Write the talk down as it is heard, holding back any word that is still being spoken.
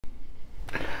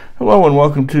Hello and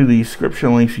welcome to the Scripture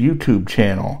Links YouTube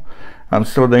channel. I'm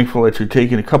so thankful that you're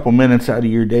taking a couple minutes out of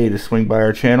your day to swing by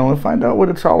our channel and find out what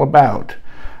it's all about.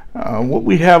 What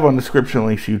we have on the Scripture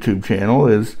Links YouTube channel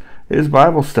is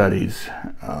Bible studies.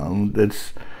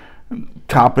 That's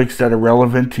topics that are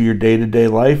relevant to your day-to-day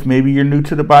life. Maybe you're new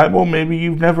to the Bible, maybe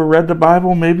you've never read the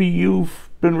Bible, maybe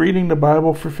you've been reading the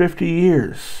Bible for 50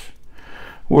 years.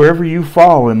 Wherever you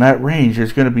fall in that range,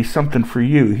 there's going to be something for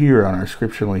you here on our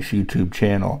Scripture Links YouTube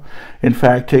channel. In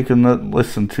fact, take a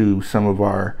listen to some of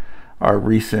our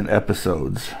recent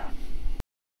episodes.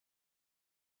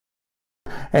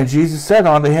 And Jesus said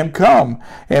unto him, Come.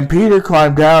 And Peter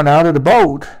climbed down out of the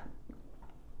boat.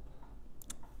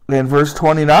 Then verse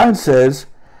 29 says,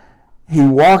 he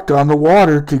walked on the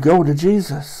water to go to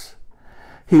Jesus.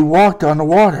 He walked on the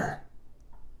water.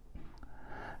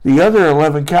 The other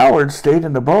 11 cowards stayed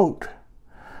in the boat,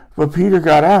 but Peter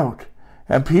got out,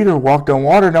 and Peter walked on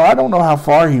water. Now, I don't know how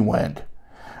far he went.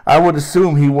 I would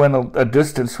assume he went a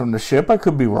distance from the ship. I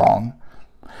could be wrong.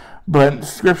 But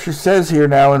Scripture says here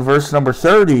now in verse number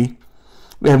 30,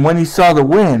 and when he saw the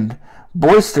wind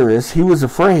boisterous, he was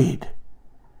afraid.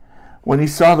 When he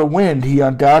saw the wind, he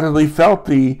undoubtedly felt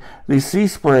the sea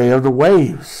spray of the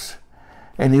waves.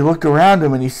 And he looked around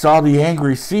him, and he saw the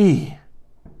angry sea.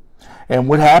 And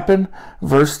what happened?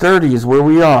 Verse 30 is where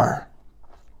we are.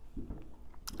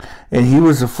 And he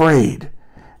was afraid,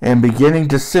 and beginning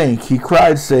to sink, he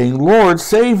cried, saying, Lord,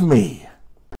 save me.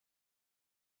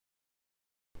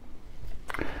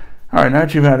 All right, now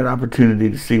that you've had an opportunity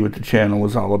to see what the channel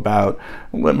was all about,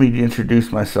 let me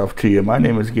introduce myself to you. My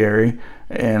name is Gary,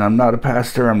 and I'm not a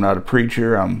pastor, I'm not a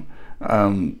preacher, I'm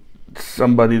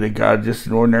somebody that God, just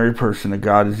an ordinary person that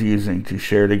God is using to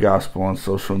share the gospel on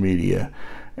social media.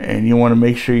 And you want to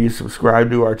make sure you subscribe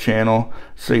to our channel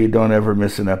so you don't ever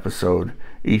miss an episode.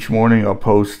 Each morning I'll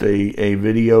post a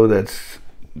video that's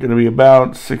going to be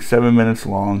about 6-7 minutes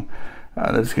long.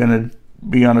 That's going to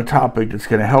be on a topic that's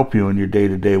going to help you in your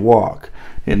day-to-day walk.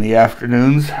 In the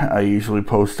afternoons, I usually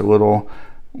post a little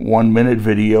 1-minute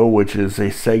video, which is a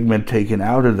segment taken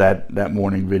out of that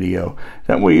morning video.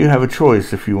 That way you have a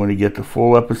choice if you want to get the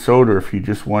full episode or if you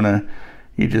just want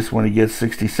to get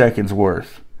 60 seconds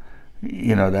worth.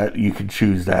 You know, that you can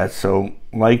choose that. So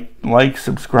like,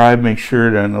 subscribe, make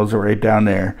sure that those are right down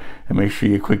there, and make sure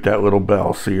you click that little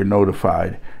bell so you're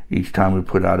notified each time we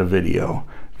put out a video.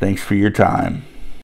 Thanks for your time.